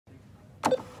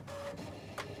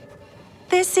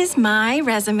This is my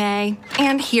resume,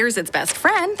 and here's its best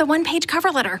friend, the one-page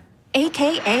cover letter,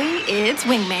 aka its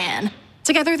wingman.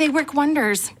 Together they work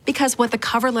wonders, because what the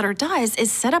cover letter does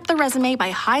is set up the resume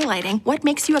by highlighting what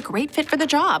makes you a great fit for the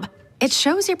job. It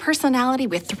shows your personality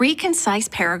with 3 concise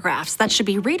paragraphs that should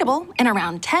be readable in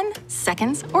around 10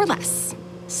 seconds or less.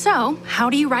 So, how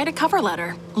do you write a cover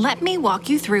letter? Let me walk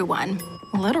you through one.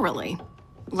 Literally.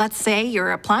 Let's say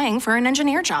you're applying for an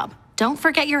engineer job. Don't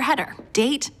forget your header.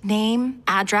 Date, name,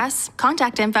 address,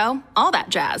 contact info, all that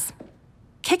jazz.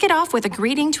 Kick it off with a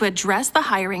greeting to address the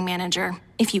hiring manager.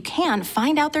 If you can,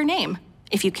 find out their name.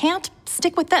 If you can't,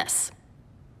 stick with this.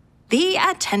 The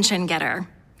attention getter.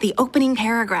 The opening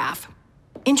paragraph.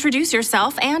 Introduce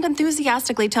yourself and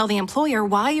enthusiastically tell the employer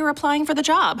why you're applying for the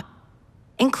job.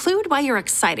 Include why you're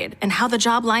excited and how the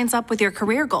job lines up with your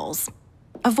career goals.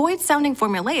 Avoid sounding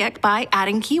formulaic by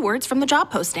adding keywords from the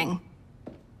job posting.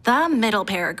 The middle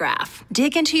paragraph.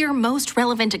 Dig into your most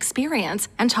relevant experience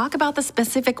and talk about the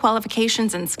specific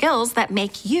qualifications and skills that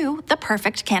make you the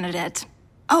perfect candidate.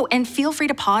 Oh, and feel free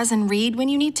to pause and read when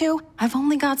you need to. I've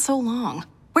only got so long.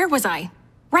 Where was I?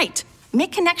 Right.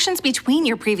 Make connections between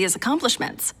your previous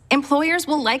accomplishments. Employers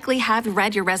will likely have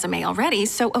read your resume already,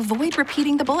 so avoid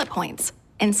repeating the bullet points.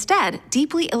 Instead,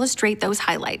 deeply illustrate those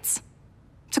highlights.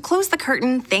 To close the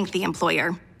curtain, thank the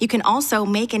employer. You can also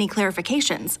make any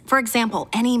clarifications, for example,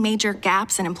 any major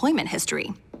gaps in employment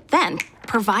history. Then,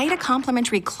 provide a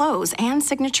complimentary close and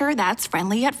signature that's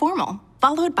friendly yet formal,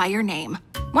 followed by your name.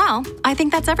 Well, I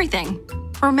think that's everything.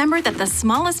 Remember that the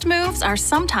smallest moves are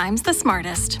sometimes the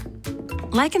smartest.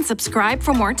 Like and subscribe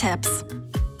for more tips.